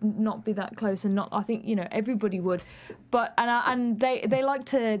could you not be that close and not? I think everybody would, but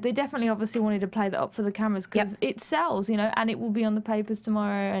they definitely obviously wanted to play that up for the cameras because it sells, and it will be on the papers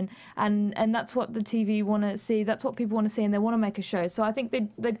tomorrow, and that's what the TV want to see. That's what people want to see, and they want to make a show. So I think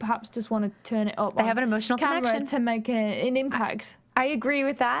they perhaps just want to turn it up. They have an emotional connection to make an impact. I agree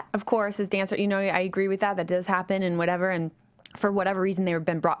with that, of course, as dancer. I agree with that. That does happen and whatever. And for whatever reason, they've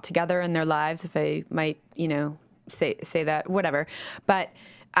been brought together in their lives, if I might, say that, whatever. But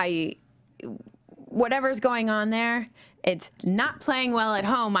whatever's going on there, it's not playing well at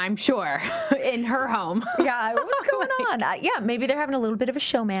home, I'm sure, in her home. Yeah, what's going on? Yeah, maybe they're having a little bit of a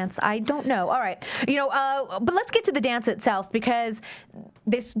showmance. I don't know. All right. But let's get to the dance itself, because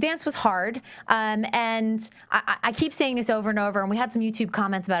this dance was hard. And I keep saying this over and over, and we had some YouTube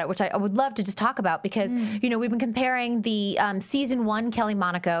comments about it, which I would love to just talk about, because, we've been comparing the season 1 Kelly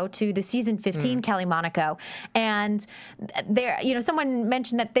Monaco to the season 15 Kelly Monaco. And there, someone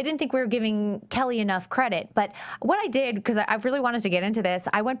mentioned that they didn't think we were giving Kelly enough credit. But what I did, because I really wanted to get into this,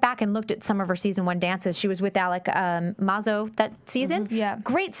 I went back and looked at some of her season 1 dances. She was with Alec Mazzo that season. Yeah.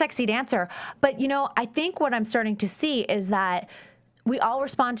 Great, sexy dancer. But, I think what I'm starting to see is that we all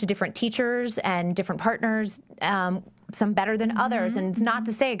respond to different teachers and different partners, some better than others. And it's not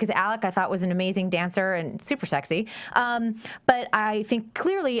to say, because Alec I thought was an amazing dancer and super sexy. But I think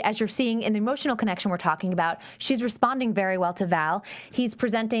clearly, as you're seeing in the emotional connection we're talking about, she's responding very well to Val. He's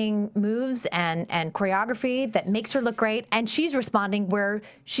presenting moves and choreography that makes her look great. And she's responding where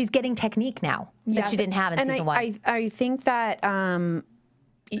she's getting technique now that she didn't have in season 1. I think that,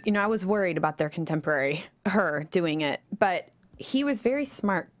 I was worried about their contemporary, her doing it. But he was very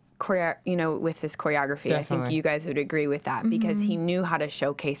smart with his choreography. Definitely. I think you guys would agree with that, because he knew how to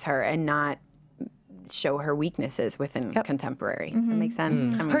showcase her and not show her weaknesses within contemporary. Does that make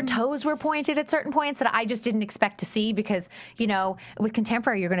sense? I mean, her toes were pointed at certain points that I just didn't expect to see, because, with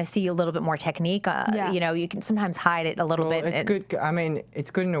contemporary, you're going to see a little bit more technique. You can sometimes hide it a little bit. It's good. I mean, it's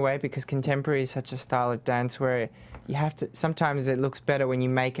good in a way, because contemporary is such a style of dance where you have to, sometimes it looks better when you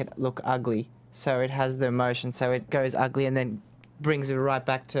make it look ugly. So it has the emotion, so it goes ugly and then brings it right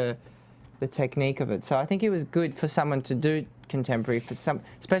back to the technique of it. So I think it was good for someone to do contemporary,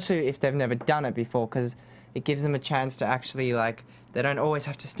 especially if they've never done it before, because it gives them a chance to actually, they don't always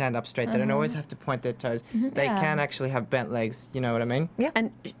have to stand up straight. They don't always have to point their toes. They can actually have bent legs. You know what I mean? Yeah.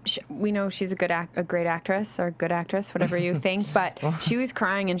 And we know she's a great actress, or good actress, whatever you think. But she was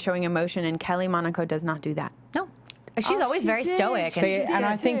crying and showing emotion, and Kelly Monaco does not do that. No. She's always very stoic. And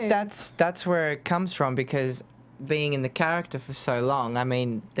I think that's where it comes from, because being in the character for so long, I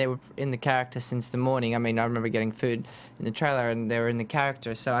mean, they were in the character since the morning. I mean, I remember getting food in the trailer and they were in the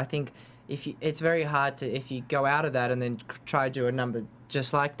character. So I think it's very hard to, if you go out of that and then try to do a number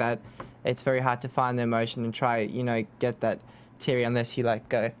just like that, it's very hard to find the emotion and try, get that teary unless you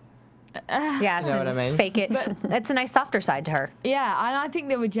go Yeah, You know what I mean? fake it. It's a nice softer side to her. Yeah, and I think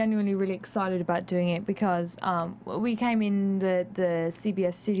they were genuinely really excited about doing it because we came in the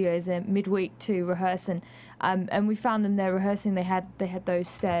CBS studios midweek to rehearse, and we found them there rehearsing. They had those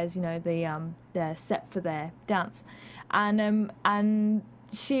stairs, you know, their set for their dance, and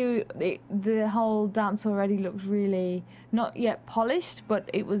the whole dance already looked really not yet polished, but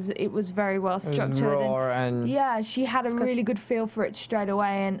it was very well structured. Raw and yeah, she had a really good feel for it straight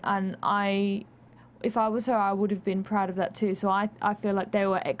away, and if I was her, I would have been proud of that too. So I feel like they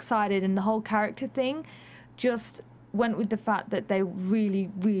were excited, and the whole character thing just went with the fact that they really,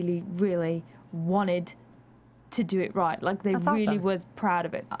 really, really wanted to do it right. Like they really was proud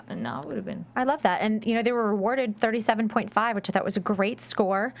of it. No, I would have been. I love that. And, you know, they were rewarded 37.5, which I thought was a great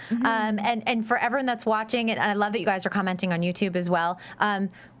score. And for everyone that's watching, and I love that you guys are commenting on YouTube as well.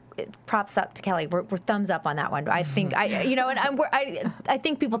 Props up to Kelly. We're thumbs up on that one. I think I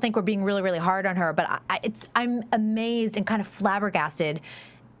think people think we're being really, really hard on her, but I'm amazed and kind of flabbergasted.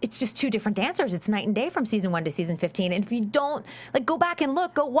 It's just two different dancers. It's night and day from season 1 to season 15. And if you don't, like, go back and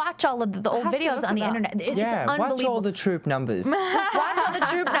go watch all of the old videos on the internet. It's unbelievable. Watch all the Troupe numbers. Watch all the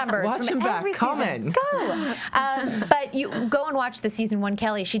Troupe numbers. Watch from them back. every Comment. Season. Go. But you go and watch the season 1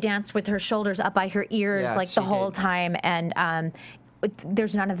 Kelly. She danced with her shoulders up by her ears the whole time. And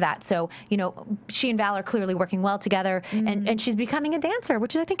there's none of that. So, you know, she and Val are clearly working well together, and she's becoming a dancer,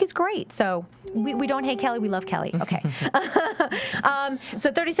 which I think is great. So we don't hate Kelly, we love Kelly. Okay.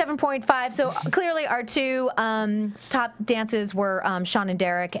 So 37.5. So clearly our two top dances were Sean and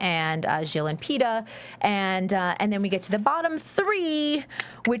Derek and Gilles and Peta. And then we get to the bottom 3,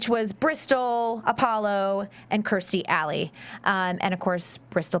 which was Bristol, Apollo, and Kirstie Alley. And of course,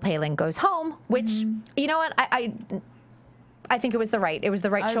 Bristol Palin goes home, which, you know what, I think it was the right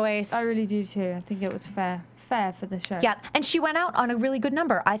choice. I really do too. I think it was fair for the show. Yeah, and she went out on a really good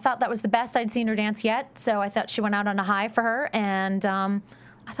number. I thought that was the best I'd seen her dance yet, so I thought she went out on a high for her, and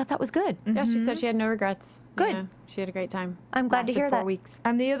I thought that was good. Yeah, she said she had no regrets. Good. Yeah, she had a great time. I'm glad to hear that. 4 weeks.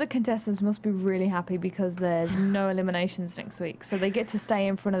 And the other contestants must be really happy because there's no eliminations next week. So they get to stay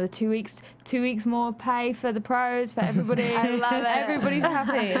in for another 2 weeks. 2 weeks more pay for the pros, for everybody. I love it. Everybody's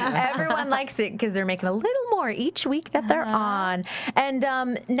happy. Everyone likes it because they're making a little more each week that they're on.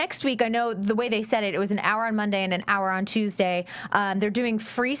 And next week, I know the way they said it, it was an hour on Monday and an hour on Tuesday. They're doing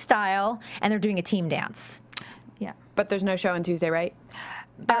freestyle, and they're doing a team dance. Yeah. But there's no show on Tuesday, right?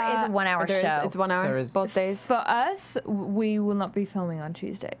 There is a 1 hour show. It's 1 hour There is. both days. For us, we will not be filming on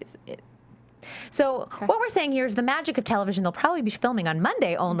Tuesdays. So what we're saying here is the magic of television. They'll probably be filming on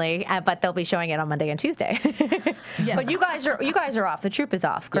Monday only, but they'll be showing it on Monday and Tuesday. Yes. But you guys are off. The Troupe is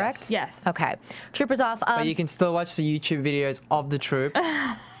off, correct? Yes. Okay. Troupe is off. But you can still watch the YouTube videos of the Troupe.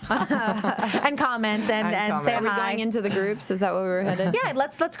 and comment and comment. say Are we hi. going into the groups? Is that where we're headed? Yeah,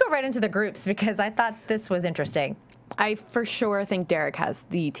 let's go right into the groups because I thought this was interesting. I for sure think Derek has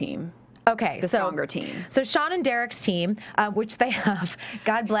the team. Okay, The stronger team. So Sean and Derek's team, which they have,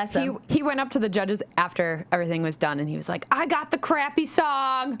 God bless them. He went up to the judges after everything was done, and he was like, "I got the crappy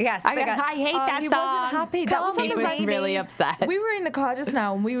song. Yes, I they got- hate that he song." wasn't happy. That was He on the was radio. really upset. We were in the car just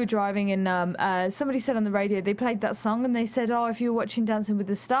now and we were driving and somebody said on the radio, they played that song and they said, oh, if you were watching Dancing with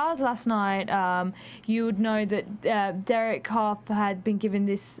the Stars last night, you would know that Derek Hoff had been given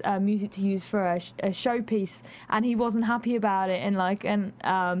this music to use for a showpiece and he wasn't happy about it. And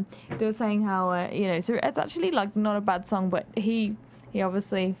they were saying how, so it's actually like not a bad song, but he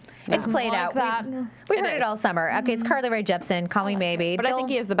obviously It's played like out. that. We heard it all summer. Okay, it's Carly Rae Jepsen, Call Me Maybe. But I think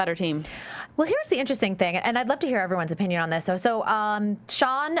he has the better team. Well, here's the interesting thing, and I'd love to hear everyone's opinion on this. So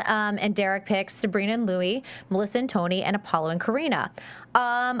Sean and Derek picked Sabrina and Louie, Melissa and Tony, and Apollo and Karina.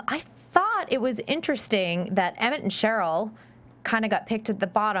 I thought it was interesting that Emmett and Cheryl kind of got picked at the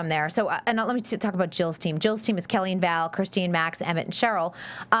bottom there. So, and let me talk about Jill's team. Jill's team is Kelly and Val, Kirstie and Max, Emmett and Cheryl.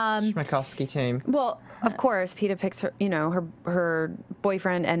 Schmakowski team. Well, of course, Peta picks her, her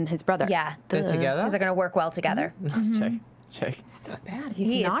boyfriend and his brother. Yeah. They're together? Because they're going to work well together. Check. Bad.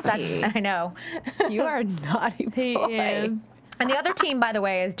 He is such, I know. You are a naughty boy. He is. And the other team, by the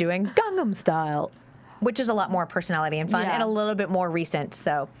way, is doing Gangnam Style, which is a lot more personality and fun and a little bit more recent.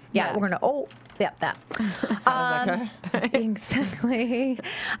 So, we're going to, that. Exactly.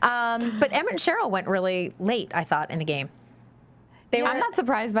 But Emmett and Cheryl went really late, I thought, in the game. I'm not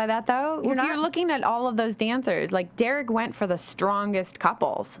surprised by that, though. You're If you're not? looking at all of those dancers, like Derek went for the strongest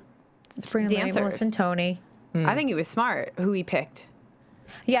couples. Sabrina, Louie, dancers. Melissa, and Tony. I think he was smart who he picked.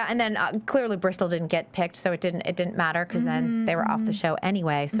 Yeah, and then clearly Bristol didn't get picked, so it didn't matter because then they were off the show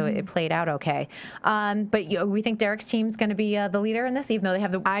anyway, so it played out okay. But we think Derek's team's going to be the leader in this, even though they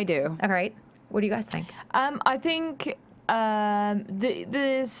have the. I do. All right. What do you guys think? I think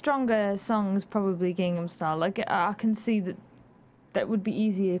The stronger songs probably Gangnam Style. Like I can see that would be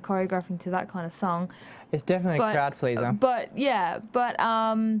easier choreographing to that kind of song. It's definitely a crowd pleaser.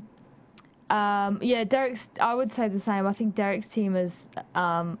 Derek's. I would say the same. I think Derek's team is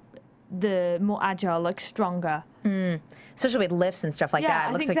the more agile, like stronger. Especially with lifts and stuff like that.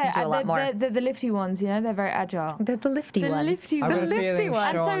 It looks like you do a lot more. They're the lifty ones, you know. They're very agile. They're the lifty ones. The I've got a lifty feeling one.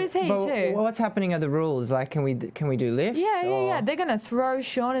 And so Sean- is he but too. What's happening are the rules? Like, can we do lifts? Yeah. They're gonna throw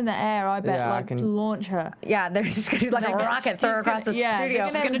Sean in the air. I bet, Yeah, I like can- launch her. Yeah, they're just going to do like a rocket throw across the studio.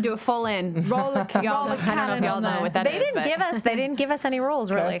 Just gonna do a full in. Roll a I don't know if y'all know what that They is, didn't but- give us. They didn't give us any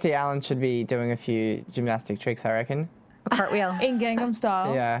rules really. Kirstie Allen should be doing a few gymnastic tricks, I reckon. A cartwheel. In Gangnam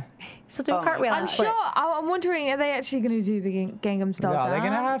Style. Yeah. Still do a cartwheel. I'm sure. I'm wondering, are they actually going to do the Gangnam Style No, they're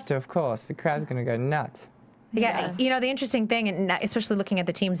going to dance? have to, of course. The crowd's going to go nuts. Yeah, you know, the interesting thing, and especially looking at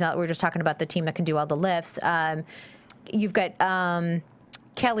the teams now, we were just talking about the team that can do all the lifts. You've got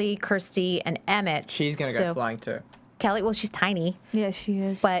Kelly, Kirsty, and Emmett. She's going to go flying too. Kelly, well, she's tiny. Yeah, she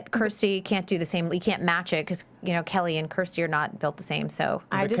is. But Kirsty can't do the same. You can't match it because, you know, Kelly and Kirsty are not built the same. So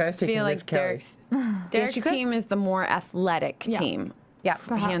I But just Kirsty feel can like lift Kelly. Derek's she could. team is the more athletic team. yeah,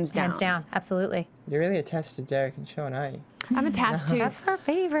 Hands down. Hands down. Absolutely. You're really attached to Derek and Sean, aren't you? I'm attached to That's our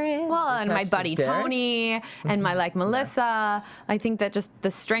favorite. well, and my attached to buddy Derek? Tony, and my Melissa. I think that just the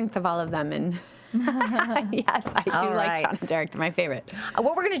strength of all of them, and yes, I do All like right. Sean and Derek. They're my favorite.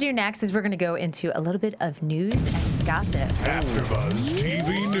 What we're going to do next is we're going to go into a little bit of news and gossip. AfterBuzz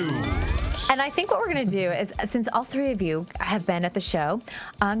TV News. And I think what we're going to do is, since all three of you have been at the show,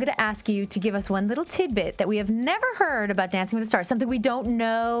 I'm going to ask you to give us one little tidbit that we have never heard about Dancing with the Stars, something we don't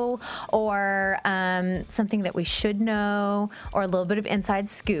know, or something that we should know, or a little bit of inside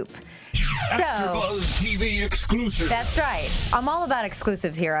scoop. AfterBuzz TV exclusive. That's right. I'm all about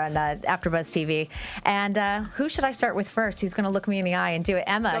exclusives here on AfterBuzz TV. And who should I start with first? Who's going to look me in the eye and do it?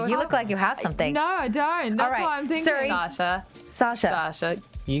 Emma, you look like you have something. No, I don't. That's All right. what I'm thinking. Suri. Sasha. Sasha.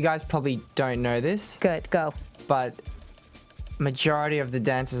 You guys probably don't know this, Good. Go. but majority of the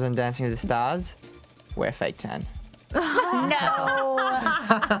dancers on Dancing with the Stars wear fake tan. No.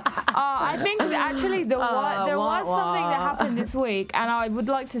 I think that actually there was something that happened this week, and I would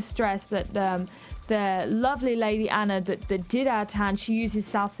like to stress that the lovely lady Anna that did our tan, she uses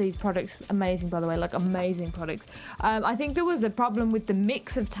South Seas products, amazing by the way, like amazing products. I think there was a problem with the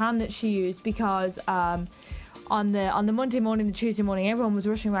mix of tan that she used because on the Monday morning, the Tuesday morning, everyone was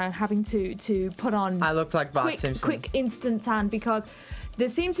rushing around having to put on I looked like Bart Simpson. quick instant tan because there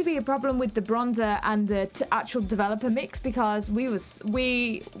seemed to be a problem with the bronzer and the actual developer mix because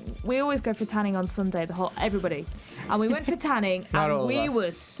we always go for tanning on Sunday, everybody, and we went for tanning Not and all of we us.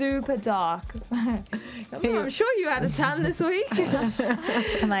 were super dark. I'm sure you had a tan this week.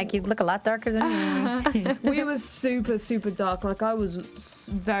 I'm like, you look a lot darker than me. We were super dark. Like I was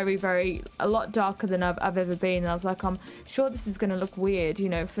very a lot darker than I've ever been. And I was like, I'm sure this is going to look weird, you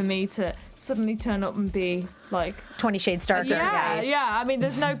know, for me to suddenly turn up and be like 20 shades darker. yeah. I mean,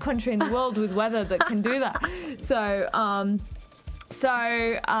 there's no country in the world with weather that can do that. So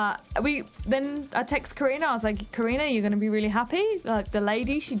I text Karina. I was like, Karina, you're going to be really happy. Like the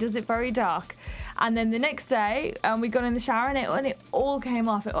lady, she does it very dark. And then the next day, we got in the shower and it all came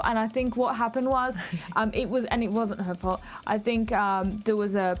off. And I think what happened was, it wasn't her fault. I think there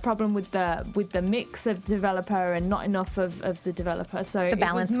was a problem with the mix of developer and not enough of the developer. So The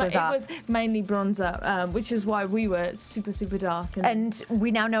balance was off. It was mainly bronzer, which is why we were super dark. And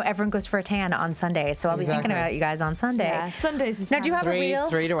we now know everyone goes for a tan on Sunday, so I'll be thinking Exactly. about you guys on Sunday. yeah, Sundays is Now, do you have a Three reel?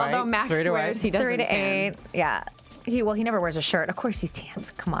 to eight. Although Max 3 to swears 8. he doesn't 3 to tan. 8. Yeah. He never wears a shirt. Of course he's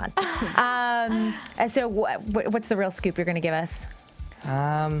tans. Come on. And so what's the real scoop you're going to give us?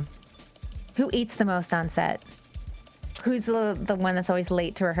 Who eats the most on set? Who's the one that's always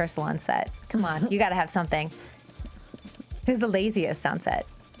late to rehearsal on set? Come on. You got to have something. Who's the laziest on set?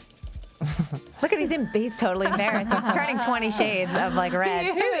 Look at he's totally embarrassed. He's turning 20 shades of like red.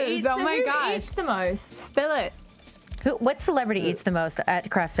 Oh my who gosh. eats the most? Spill it. What celebrity eats the most at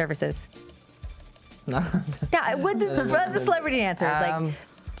craft services? No. Yeah, what the celebrity answers? Like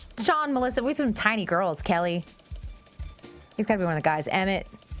Sean, Melissa, with some tiny girls. Kelly. He's got to be one of the guys. Emmett.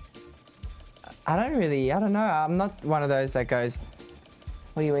 I don't know. I'm not one of those that goes,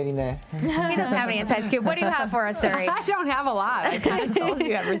 what are you eating there? He doesn't have any inside scoop. What do you have for us, Suri? I don't have a lot. I kind of told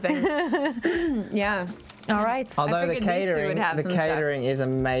you everything. Yeah. All right. Although the figured these two would catering, have the some stuff. catering is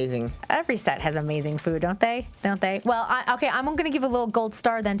amazing. Every set has amazing food, don't they? Don't they? Well, I'm going to give a little gold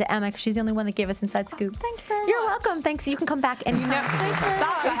star then to Emma because she's the only one that gave us inside scoop. Thank you very You're much. welcome. Thanks. You can come back anytime.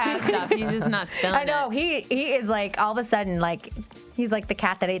 Sasha has stuff. He's just not spilling I know. it. He is like all of a sudden like He's like the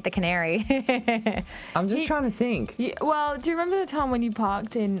cat that ate the canary. I'm just trying to think. Yeah, well, do you remember the time when you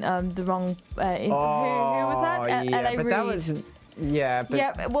parked in the wrong? Who was that? Yeah, LA but Reid. that was. Yeah, but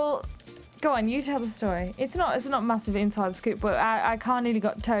Yeah, well, go on, you tell the story. It's not massive inside scoop, but I nearly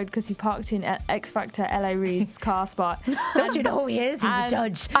got towed because he parked in X Factor LA Reid's car spot. Don't you know who he is? He's a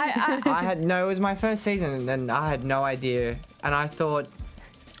judge. it was my first season, and I had no idea, and I thought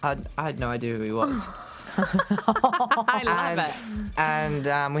I had no idea who he was. I love it.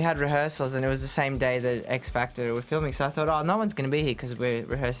 And we had rehearsals, and it was the same day that X Factor were filming. So I thought, oh, no one's going to be here because we're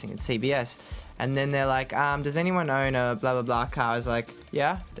rehearsing at CBS. And then they're like, does anyone own a blah, blah, blah car? I was like,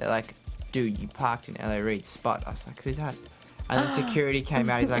 yeah. They're like, dude, you parked in LA Reid's spot. I was like, who's that? And then security came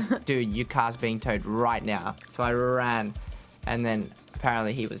out. He's like, dude, your car's being towed right now. So I ran. And then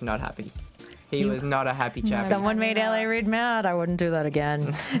apparently he was not happy. He was not a happy chap. Someone made LA Reid mad. I wouldn't do that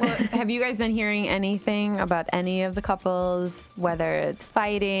again. Well, have you guys been hearing anything about any of the couples, whether it's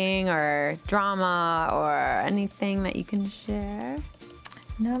fighting or drama or anything that you can share?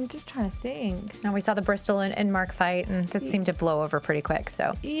 No, I'm just trying to think. No, we saw the Bristol and Mark fight, and that seemed to blow over pretty quick.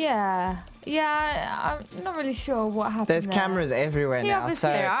 So Yeah, I'm not really sure what happened. There's there. cameras everywhere Yeah, now. obviously So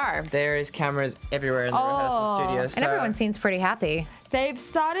there are. there is cameras everywhere in the rehearsal studio. and So everyone seems pretty happy. They've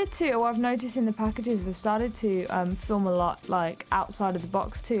started to, or I've noticed in the packages, they've started to film a lot like outside of the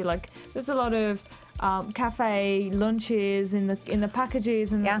box too. Like there's a lot of cafe lunches in the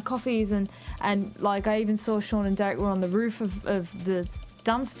packages and the coffees and like I even saw Sean and Derek were on the roof of the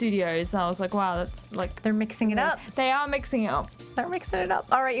dance studios, and I was like, wow, that's like They're mixing it up. They are mixing it up. They're mixing it up.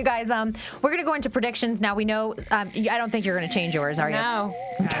 All right, you guys. We're gonna go into predictions now. We know. I don't think you're gonna change yours, are you? No.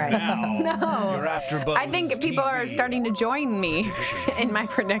 All right. Now, your AfterBuzz I think people are starting to join me in my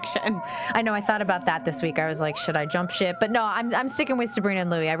prediction. I know. I thought about that this week. I was like, should I jump ship? But no, I'm sticking with Sabrina and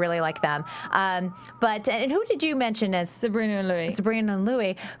Louis. I really like them. But and who did you mention as Sabrina and Louis? Sabrina and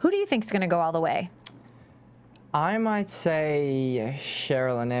Louis? Who do you think is gonna go all the way? I might say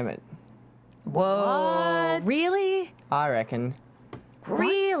Cheryl and Emmett. Whoa! What? Really? I reckon.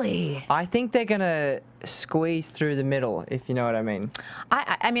 Really? I think they're gonna squeeze through the middle, if you know what I mean.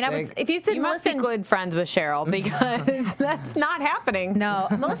 I mean, I would. If you said You must be Melissa, good friends with Cheryl because that's not happening. no,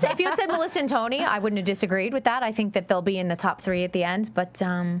 Melissa. If you had said Melissa and Tony, I wouldn't have disagreed with that. I think that they'll be in the top 3 at the end. But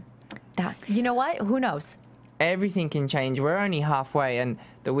that, you know what? Who knows? Everything can change. We're only halfway, and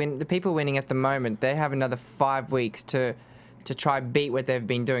the people winning at the moment, they have another 5 weeks to try beat what they've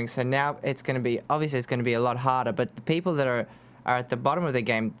been doing. So now it's going to be a lot harder. But the people that are at the bottom of the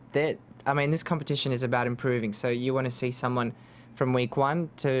game, this competition is about improving. So you want to see someone from week 1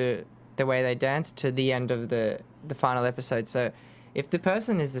 to the way they dance to the end of the final episode. So if the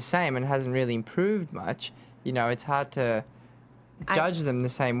person is the same and hasn't really improved much, it's hard to judge them the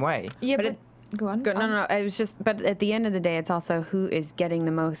same way. Yeah, But go on. No. It was just, but at the end of the day, it's also who is getting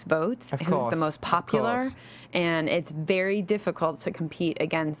the most votes, Of who's course, the most of popular, course. and it's very difficult to compete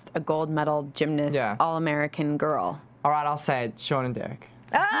against a gold medal gymnast, Yeah. All-American girl. All right, I'll say it, Sean and Derek.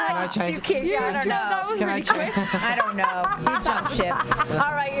 Ah, change- you can't. I don't know. That was Can I really change- quick. I don't know. You jump ship.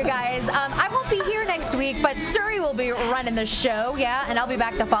 All right, you guys. I won't be here next week, but Suri will be running the show, and I'll be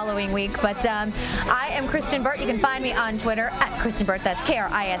back the following week. But I am Kristyn Burtt. You can find me on Twitter at Kristyn Burtt. That's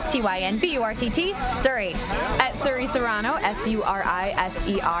KRISTYNBURTT. Suri. At Suri Serano,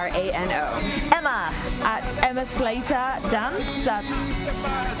 SURISERANO. Emma. At Emma Slater Dance.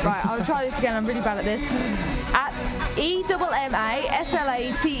 Right, I'll try this again. I'm really bad at this. At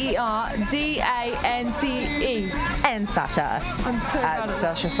EMMASLATERDANCE. And Sasha. I'm so bad At at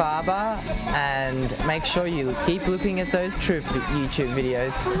Sasha Farber, and make sure you keep looking at those Troupe YouTube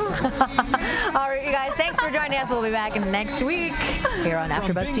videos. All right, you guys. Thanks for joining us. We'll be back next week here on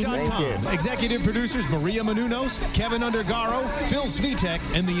AfterBuzz TV. Bing.com. Executive producers Maria Menounos, Kevin Undergaro, Phil Svitek,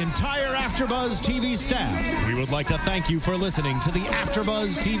 and the entire AfterBuzz TV staff. We would like to thank you for listening to the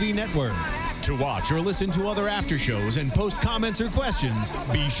AfterBuzz TV network. To watch or listen to other after shows and post comments or questions,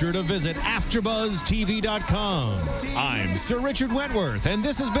 be sure to visit AfterBuzzTV.com. I'm Sir Richard Wentworth, and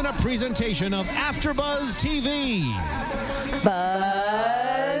this has been a presentation of AfterBuzz TV.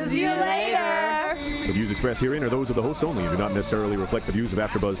 Buzz you later. The views expressed herein are those of the hosts only and do not necessarily reflect the views of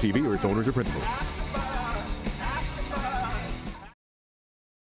AfterBuzz TV or its owners or principals.